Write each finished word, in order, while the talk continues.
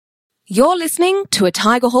You're listening to a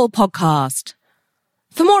Tiger Hall podcast.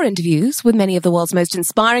 For more interviews with many of the world's most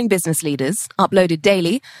inspiring business leaders, uploaded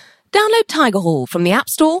daily, download Tiger Hall from the App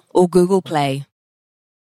Store or Google Play.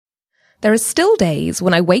 There are still days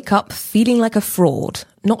when I wake up feeling like a fraud,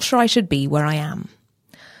 not sure I should be where I am.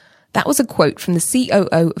 That was a quote from the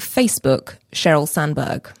COO of Facebook, Sheryl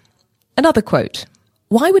Sandberg. Another quote,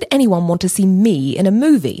 "Why would anyone want to see me in a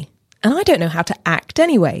movie? And I don't know how to act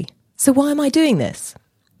anyway. So why am I doing this?"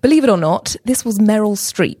 Believe it or not, this was Meryl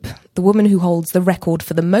Streep, the woman who holds the record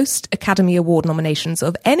for the most Academy Award nominations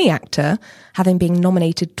of any actor, having been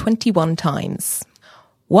nominated 21 times.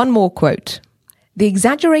 One more quote. "The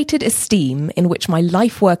exaggerated esteem in which my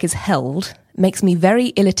life work is held makes me very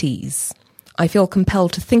ill at ease. I feel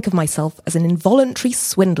compelled to think of myself as an involuntary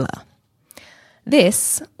swindler."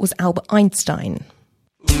 This was Albert Einstein.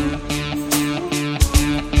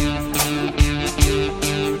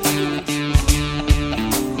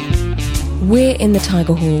 We're in the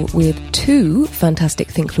Tiger Hall with two fantastic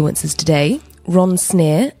thinkfluencers today, Ron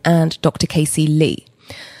Snir and Dr. Casey Lee.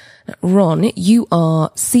 Ron, you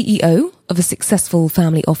are CEO of a successful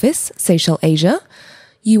family office, Seychelles Asia.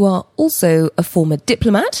 You are also a former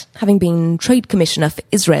diplomat, having been Trade Commissioner for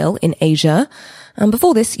Israel in Asia. And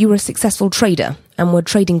before this, you were a successful trader and were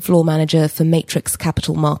trading floor manager for Matrix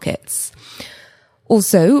Capital Markets.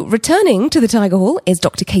 Also, returning to the Tiger Hall is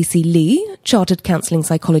Dr. Casey Lee, chartered counselling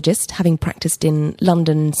psychologist, having practiced in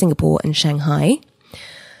London, Singapore and Shanghai.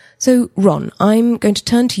 So, Ron, I'm going to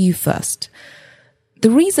turn to you first. The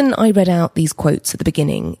reason I read out these quotes at the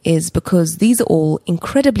beginning is because these are all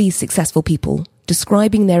incredibly successful people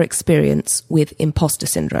describing their experience with imposter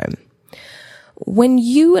syndrome. When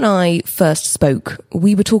you and I first spoke,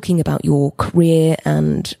 we were talking about your career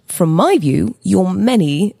and, from my view, your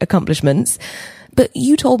many accomplishments. But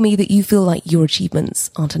you told me that you feel like your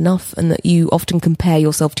achievements aren't enough and that you often compare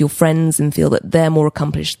yourself to your friends and feel that they're more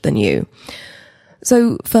accomplished than you.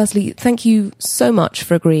 So, firstly, thank you so much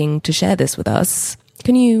for agreeing to share this with us.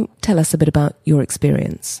 Can you tell us a bit about your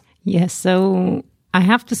experience? Yes, so I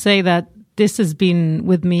have to say that this has been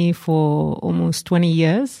with me for almost 20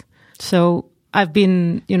 years. So I've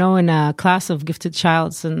been, in a class of gifted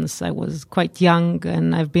child since I was quite young,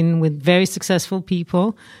 and I've been with very successful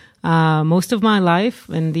people. Most of my life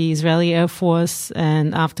in the Israeli Air Force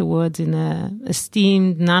and afterwards in an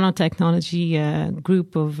esteemed nanotechnology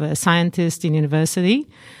group of scientists in university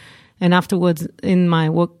and afterwards in my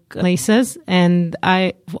workplaces. And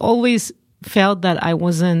I always felt that I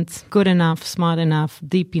wasn't good enough, smart enough,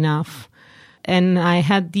 deep enough. And I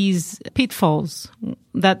had these pitfalls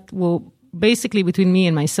that were basically between me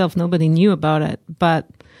and myself. Nobody knew about it. But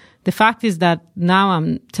the fact is that now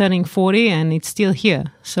I'm turning 40 and it's still here.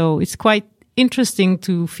 So it's quite interesting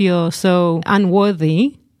to feel so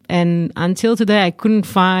unworthy. And until today, I couldn't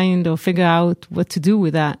find or figure out what to do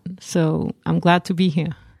with that. So I'm glad to be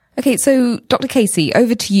here. Okay, so Dr. Casey,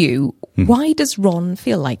 over to you. Why does Ron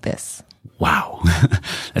feel like this? Wow,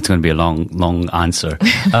 that's going to be a long answer.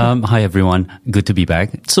 Hi everyone, good to be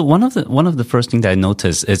back. So one of the first things that I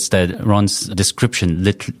noticed is that Ron's description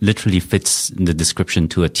literally fits the description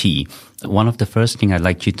to a T. One of the first things I'd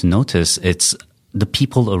like you to notice it's the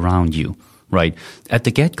people around you, right? At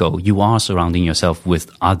the get-go, you are surrounding yourself with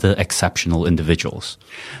other exceptional individuals.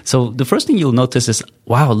 So the first thing you'll notice is,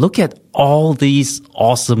 wow, look at all these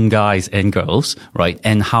awesome guys and girls, right?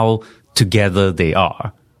 And how together they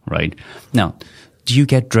are. Right. Now, do you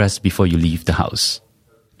get dressed before you leave the house?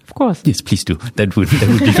 Of course. Yes, please do. That would be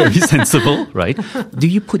very sensible, right? Do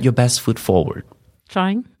you put your best foot forward?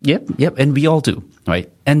 Trying. Yep. And we all do,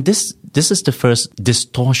 right? And this is the first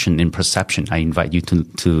distortion in perception I invite you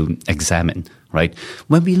to examine, right?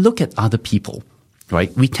 When we look at other people,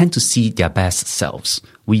 right, we tend to see their best selves.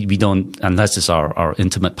 We don't, unless it's our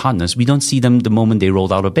intimate partners, we don't see them the moment they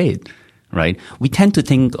rolled out of bed. Right? We tend to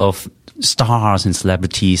think of stars and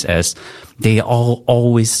celebrities as they are all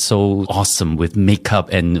always so awesome with makeup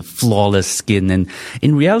and flawless skin. And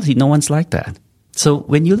in reality, no one's like that. So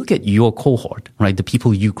when you look at your cohort, right, the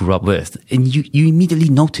people you grew up with, and you immediately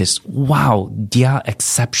notice, wow, their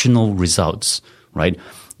exceptional results, right?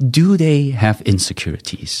 Do they have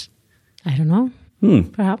insecurities? I don't know.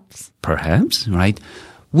 Perhaps, right?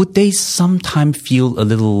 Would they sometimes feel a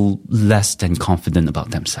little less than confident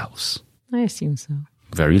about themselves? I assume so.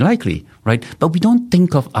 Very likely, right? But we don't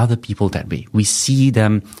think of other people that way. We see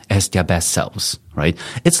them as their best selves, right?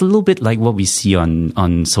 It's a little bit like what we see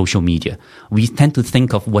on social media. We tend to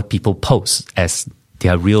think of what people post as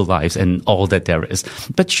their real lives and all that there is.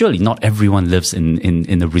 But surely not everyone lives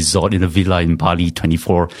in a resort, in a villa in Bali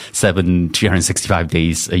 24/7, 365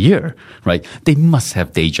 days a year, right? They must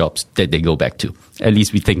have day jobs that they go back to. At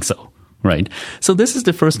least we think so, right? So this is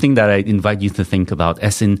the first thing that I invite you to think about,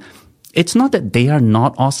 as in, it's not that they are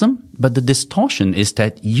not awesome, but the distortion is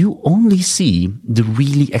that you only see the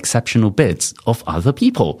really exceptional bits of other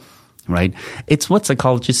people, right? It's what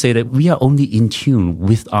psychologists say, that we are only in tune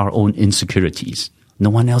with our own insecurities. No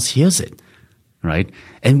one else hears it, right?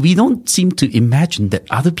 And we don't seem to imagine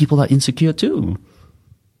that other people are insecure too,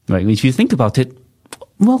 right? If you think about it,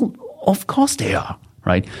 well, of course they are,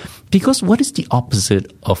 right? Because what is the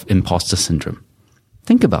opposite of imposter syndrome?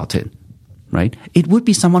 Think about it, right? It would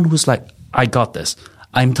be someone who's like, I got this.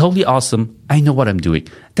 I'm totally awesome. I know what I'm doing.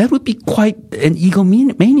 That would be quite an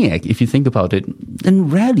egomaniac if you think about it.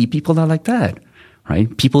 And rarely people are like that,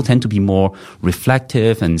 right? People tend to be more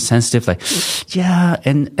reflective and sensitive, like, yeah,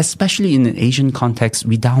 and especially in an Asian context,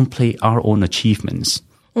 we downplay our own achievements.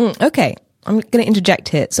 Okay, I'm going to interject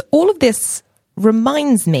here. So all of this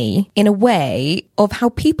reminds me in a way of how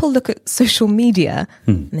people look at social media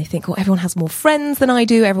and they think, oh, everyone has more friends than I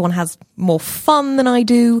do. Everyone has more fun than I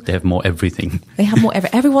do. They have more everything. They have more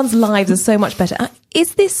everyone's lives are so much better.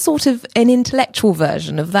 Is this sort of an intellectual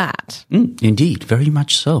version of that? Indeed, very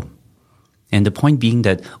much so. And the point being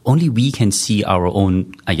that only we can see our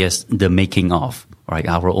own, I guess, the making of, right?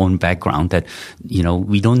 Our own background, that, you know,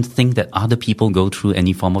 we don't think that other people go through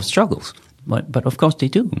any form of struggles. But of course they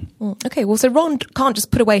do. Okay, well, so Ron can't just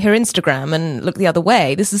put away her Instagram and look the other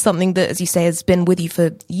way. This is something that, as you say, has been with you for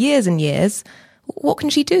years and years. What can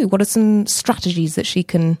she do? What are some strategies that she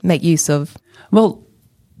can make use of? Well,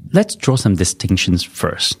 let's draw some distinctions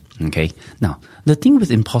first, okay? Now, the thing with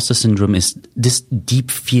imposter syndrome is this deep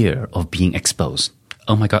fear of being exposed.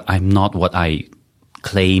 Oh my God, I'm not what I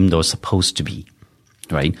claimed or supposed to be,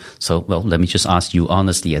 right? So, well, let me just ask you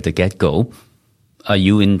honestly at the get-go, are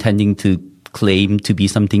you intending to claim to be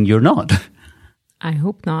something you're not? I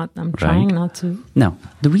hope not. I'm trying not to. Now,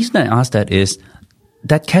 the reason I ask that is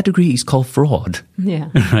that category is called fraud. Yeah.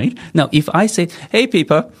 Right? Now, if I say, hey,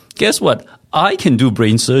 Pippa, guess what? I can do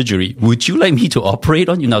brain surgery. Would you like me to operate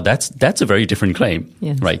on you? Now, that's a very different claim.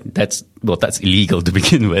 Yes. Right? That's illegal to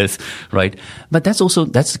begin with. Right? But that's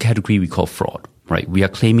the category we call fraud. Right? We are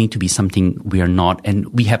claiming to be something we are not, and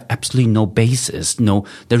we have absolutely no basis. There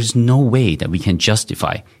is no way that we can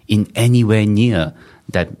justify in anywhere near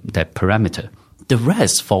that parameter. The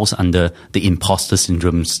rest falls under the imposter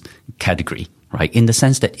syndrome's category, right? In the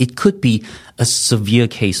sense that it could be a severe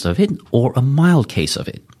case of it or a mild case of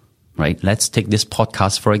it, right? Let's take this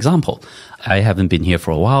podcast, for example. I haven't been here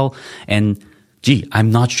for a while, and gee,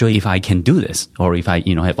 I'm not sure if I can do this, or if I,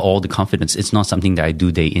 have all the confidence. It's not something that I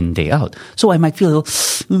do day in, day out. So I might feel,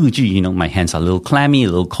 my hands are a little clammy, a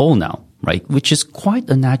little cold now, right? Which is quite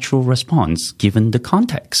a natural response given the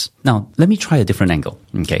context. Now, let me try a different angle,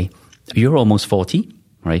 okay? You're almost 40,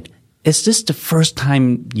 right? Is this the first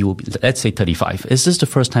time you will be, let's say 35. Is this the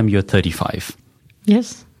first time you're 35?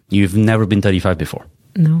 Yes. You've never been 35 before?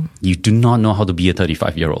 No. You do not know how to be a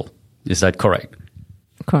 35-year-old. Is that correct?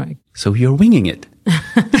 Correct. So you're winging it.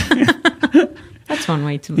 That's one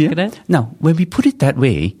way to look at it. Now, when we put it that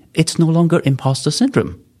way, it's no longer imposter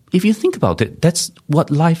syndrome. If you think about it, that's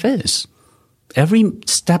what life is. Every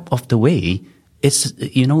step of the way,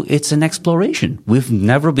 it's an exploration. We've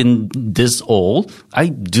never been this old. I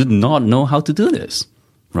do not know how to do this,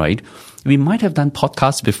 right? We might have done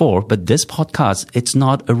podcasts before, but this podcast, it's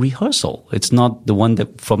not a rehearsal. It's not the one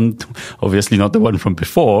obviously not the one from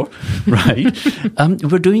before, right?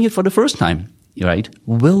 We're doing it for the first time, right?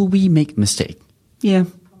 Will we make mistake? Yeah.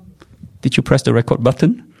 Did you press the record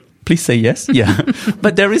button? Please say yes. Yeah.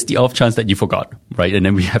 But there is the off chance that you forgot, right? And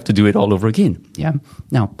then we have to do it all over again. Yeah.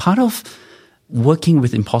 Now, part of working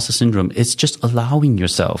with imposter syndrome is just allowing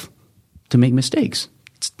yourself to make mistakes.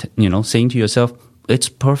 Saying to yourself, it's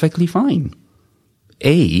perfectly fine.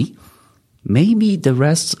 Maybe the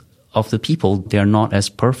rest of the people, they're not as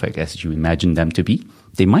perfect as you imagine them to be.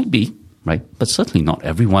 They might be, right? But certainly not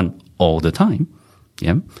everyone all the time.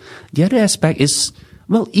 Yeah. The other aspect is,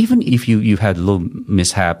 well, even if you had a little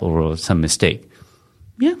mishap or some mistake,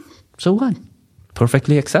 yeah, so what?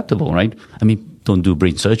 Perfectly acceptable, right? I mean, don't do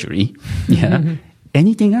brain surgery. Yeah.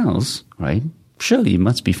 Anything else, right? Surely it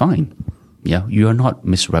must be fine. Yeah. You are not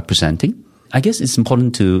misrepresenting. I guess it's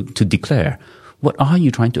important to declare, what are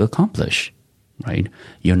you trying to accomplish, right?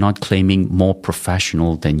 You're not claiming more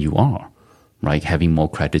professional than you are, right? Having more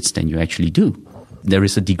credits than you actually do. There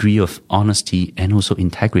is a degree of honesty and also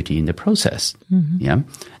integrity in the process. Mm-hmm. Yeah.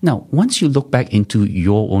 Now, once you look back into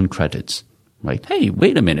your own credits, right? Hey,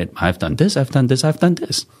 wait a minute. I've done this. I've done this. I've done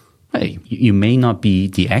this. Hey, you may not be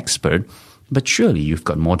the expert, but surely you've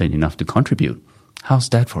got more than enough to contribute. How's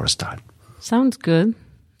that for a start? Sounds good.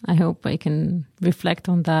 I hope I can reflect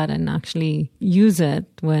on that and actually use it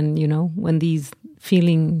when, when these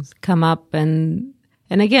feelings come up. And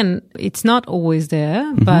again, it's not always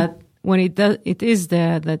there, but when it is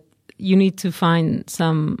there, that you need to find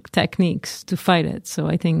some techniques to fight it. So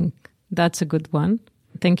I think that's a good one.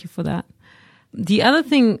 Thank you for that. The other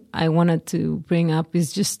thing I wanted to bring up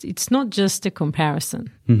is it's not just a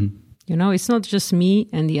comparison. It's not just me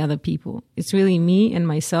and the other people. It's really me and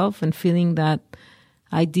myself, and feeling that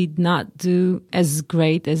I did not do as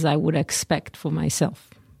great as I would expect for myself.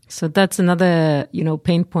 So that's another,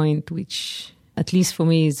 pain point, which at least for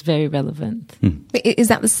me is very relevant. Is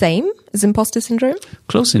that the same as imposter syndrome?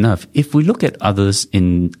 Close enough. If we look at others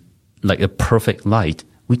in like a perfect light,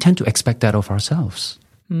 we tend to expect that of ourselves.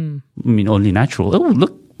 I mean, only natural. Oh,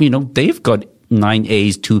 look, they've got 9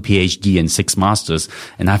 A's, 2 PhD, and 6 masters,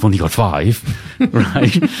 and I've only got 5,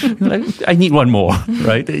 right? Like, I need one more,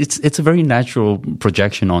 right? It's a very natural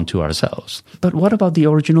projection onto ourselves. But what about the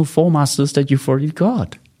original 4 masters that you've already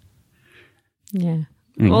got? Yeah.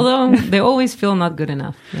 Although they always feel not good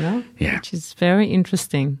enough, Yeah. Which is very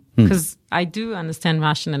interesting, because I do understand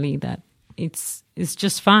rationally that it's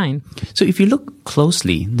just fine. So if you look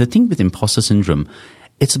closely, the thing with imposter syndrome,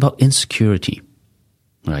 it's about insecurity,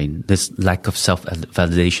 right? This lack of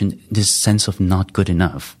self-validation, this sense of not good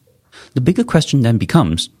enough. The bigger question then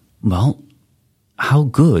becomes, well, how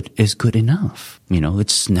good is good enough?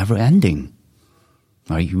 It's never ending,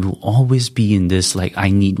 right? You will always be in this, like,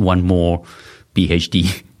 I need one more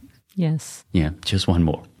PhD. Yes. Yeah, just one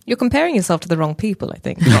more. You're comparing yourself to the wrong people, I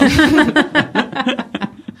think.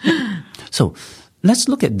 So let's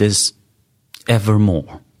look at this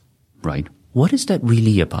evermore, right? What is that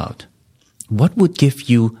really about? What would give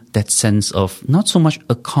you that sense of not so much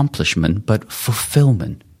accomplishment, but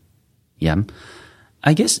fulfillment? Yeah.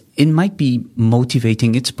 I guess it might be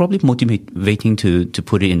motivating. It's probably motivating to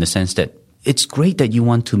put it in the sense that it's great that you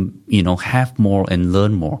want to, have more and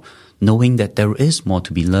learn more, knowing that there is more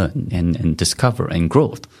to be learned and discover and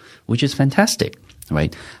growth, which is fantastic,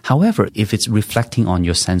 right? However, if it's reflecting on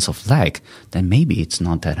your sense of lack, then maybe it's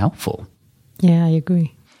not that helpful. Yeah, I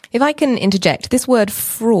agree. If I can interject, this word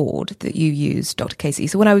fraud that you used, Dr. Casey,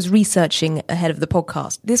 so when I was researching ahead of the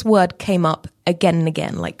podcast, this word came up again and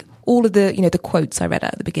again, like all of the, the quotes I read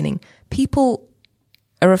out at the beginning. People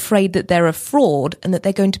are afraid that they're a fraud and that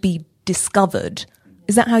they're going to be discovered.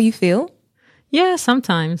 Is that how you feel? Yeah,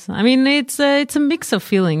 sometimes. I mean, it's a mix of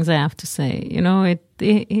feelings, I have to say.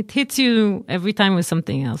 It hits you every time with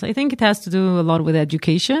something else. I think it has to do a lot with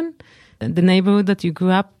education, the neighborhood that you grew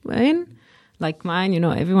up in. Like mine,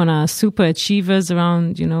 everyone are super achievers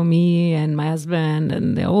around, me and my husband,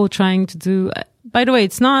 and they're all trying to do. By the way,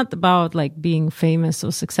 it's not about like being famous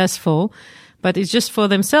or successful, but it's just for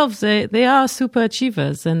themselves. They are super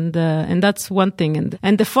achievers, and that's one thing.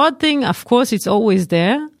 And the fraud thing, of course, it's always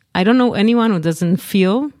there. I don't know anyone who doesn't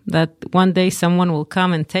feel that one day someone will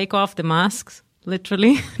come and take off the masks,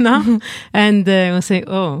 literally, now, and will say,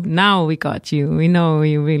 "Oh, now we got you. We know who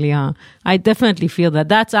you really are." I definitely feel that.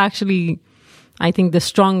 That's actually, I think, the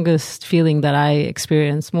strongest feeling that I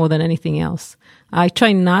experience more than anything else. I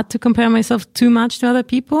try not to compare myself too much to other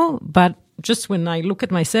people, but just when I look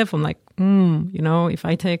at myself, I'm like, if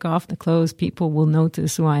I take off the clothes, people will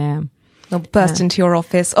notice who I am. They'll burst into your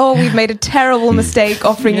office. Oh, we've made a terrible mistake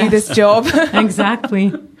offering you this job.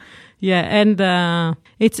 Exactly. Yeah. And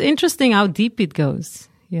it's interesting how deep it goes,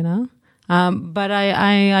 But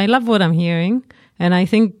I love what I'm hearing. And I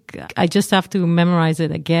think I just have to memorize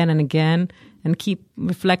it again and again and keep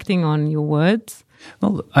reflecting on your words.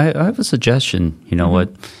 Well, I have a suggestion. You know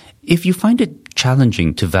what? If you find it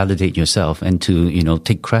challenging to validate yourself and to,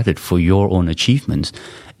 take credit for your own achievements,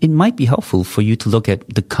 it might be helpful for you to look at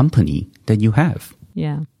the company that you have.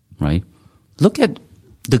 Yeah. Right? Look at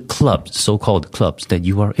the clubs, so-called clubs that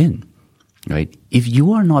you are in. Right? If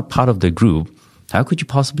you are not part of the group, how could you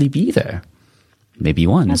possibly be there? Maybe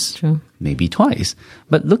once. That's true. Maybe twice.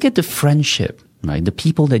 But look at the friendship, right? The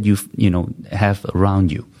people that you have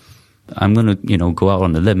around you. I'm going to, go out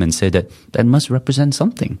on a limb and say that must represent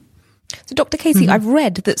something. So, Dr. Casey, I've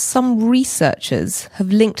read that some researchers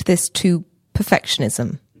have linked this to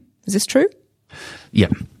perfectionism. Is this true? Yeah,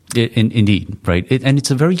 indeed, right? And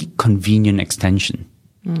it's a very convenient extension.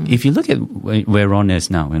 If you look at where Ron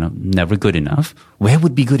is now, never good enough. Where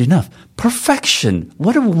would be good enough? Perfection.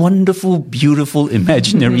 What a wonderful, beautiful,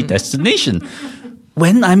 imaginary destination.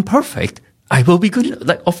 When I'm perfect, I will be good enough.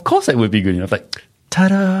 Like, of course I will be good enough. Like,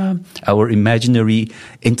 ta-da! Our imaginary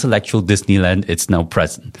intellectual Disneyland, it's now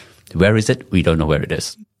present. Where is it? We don't know where it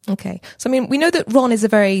is. Okay. So, we know that Ron is a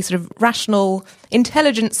very sort of rational,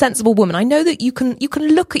 intelligent, sensible woman. I know that you can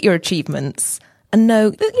look at your achievements and know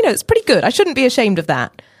that, it's pretty good. I shouldn't be ashamed of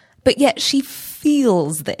that. But yet she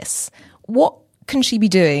feels this. What can she be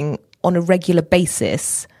doing on a regular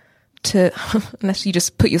basis to, unless you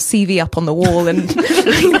just put your CV up on the wall and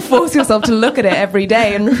force yourself to look at it every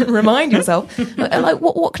day and remind yourself,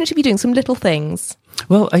 what can she be doing? Some little things.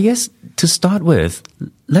 Well, I guess to start with,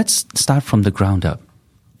 let's start from the ground up.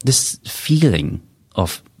 This feeling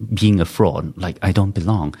of being a fraud, like I don't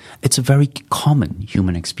belong, it's a very common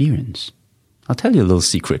human experience. I'll tell you a little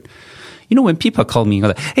secret. When people call me,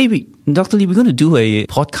 like, hey, Dr. Lee, we're going to do a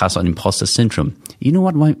podcast on imposter syndrome. You know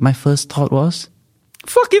what my first thought was?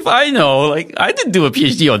 Fuck if I know. Like, I didn't do a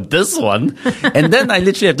PhD on this one. And then I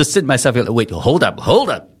literally have to sit myself and wait, hold up.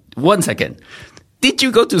 1 second. Did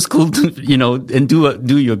you go to school to, and do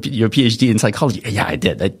your PhD in psychology? Yeah, I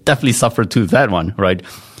did. I definitely suffered through that one, right?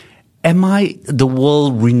 Am I the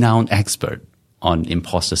world-renowned expert on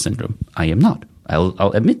imposter syndrome? I am not.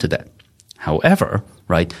 I'll admit to that. However,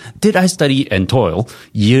 right, did I study and toil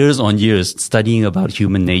years on years studying about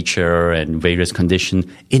human nature and various conditions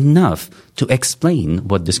enough to explain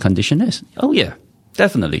what this condition is? Oh, yeah,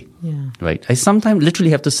 definitely. Yeah. Right. I sometimes literally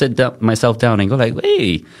have to sit myself down and go like,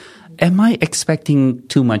 hey, am I expecting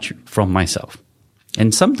too much from myself?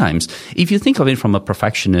 And sometimes, if you think of it from a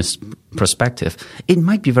perfectionist perspective, it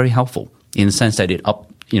might be very helpful in the sense that it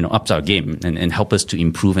ups our game and help us to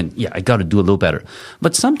improve. And yeah, I got to do a little better.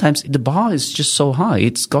 But sometimes the bar is just so high,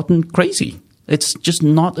 it's gotten crazy. It's just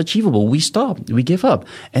not achievable. We stop, we give up.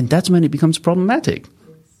 And that's when it becomes problematic,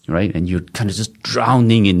 right? And you're kind of just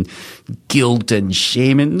drowning in guilt and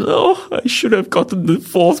shame and, I should have gotten the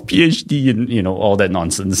 4th PhD and, all that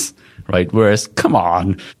nonsense, right? Whereas, come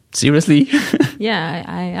on, seriously? Yeah,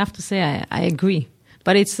 I have to say I agree.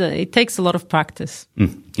 But it takes a lot of practice.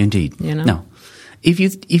 Indeed. Now, if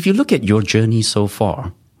you look at your journey so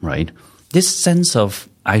far, right, this sense of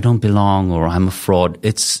I don't belong or I'm a fraud,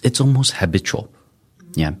 it's almost habitual.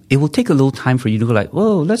 Yeah. It will take a little time for you to go like,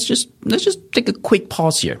 whoa, let's just take a quick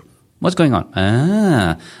pause here. What's going on?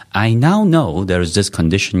 I now know there is this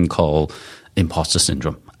condition called imposter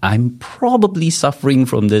syndrome. I'm probably suffering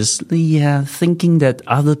from this, thinking that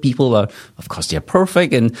other people are, of course, they're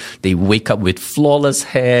perfect and they wake up with flawless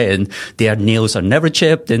hair and their nails are never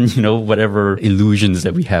chipped and, whatever illusions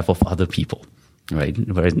that we have of other people, right?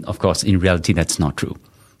 But of course, in reality, that's not true.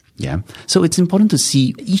 Yeah. So it's important to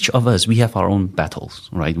see each of us, we have our own battles,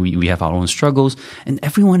 right? We have our own struggles and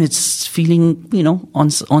everyone is feeling,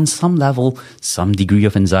 on some level, some degree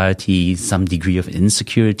of anxiety, some degree of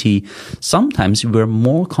insecurity. Sometimes we're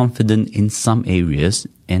more confident in some areas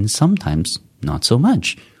and sometimes not so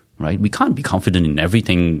much, right? We can't be confident in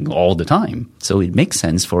everything all the time. So it makes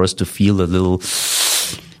sense for us to feel a little,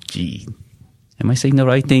 gee, am I saying the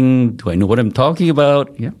right thing? Do I know what I'm talking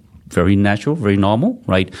about? Yeah. Very natural, very normal,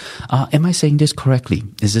 right? Am I saying this correctly?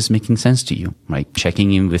 Is this making sense to you, right?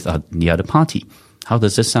 Checking in with the other party. How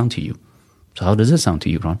does this sound to you? So how does this sound to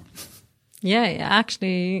you, Ron? Yeah,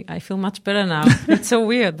 actually, I feel much better now. It's so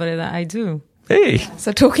weird, but I do. Hey.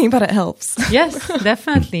 So talking about it helps. Yes,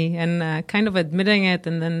 definitely. And kind of admitting it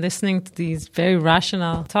and then listening to these very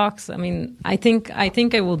rational talks. I mean, I think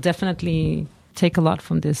I will definitely take a lot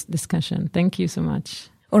from this discussion. Thank you so much.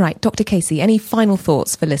 All right, Dr. Casey, any final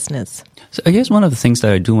thoughts for listeners? So I guess one of the things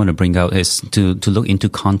that I do want to bring out is to look into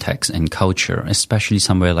context and culture, especially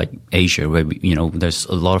somewhere like Asia, where there's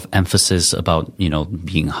a lot of emphasis about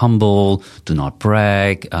being humble, do not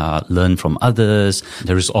brag, learn from others.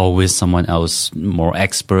 There is always someone else more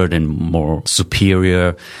expert and more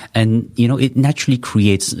superior, and it naturally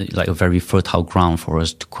creates like a very fertile ground for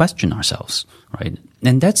us to question ourselves, right?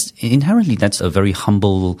 And that's a very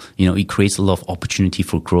humble, it creates a lot of opportunity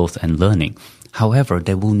for growth and learning. However,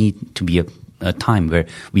 there will need to be a time where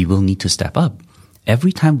we will need to step up.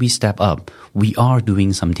 Every time we step up, we are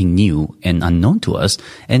doing something new and unknown to us.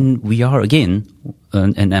 And we are, again,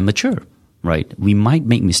 an amateur, right? We might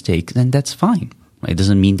make mistakes, and that's fine. Right? It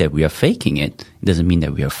doesn't mean that we are faking it. It doesn't mean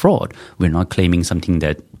that we are fraud. We're not claiming something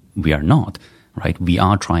that we are not, right? We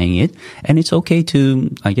are trying it, and it's okay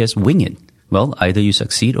to, I guess, wing it. Well, either you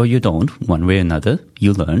succeed or you don't. One way or another,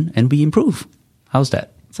 you learn and we improve. How's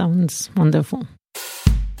that? Sounds wonderful.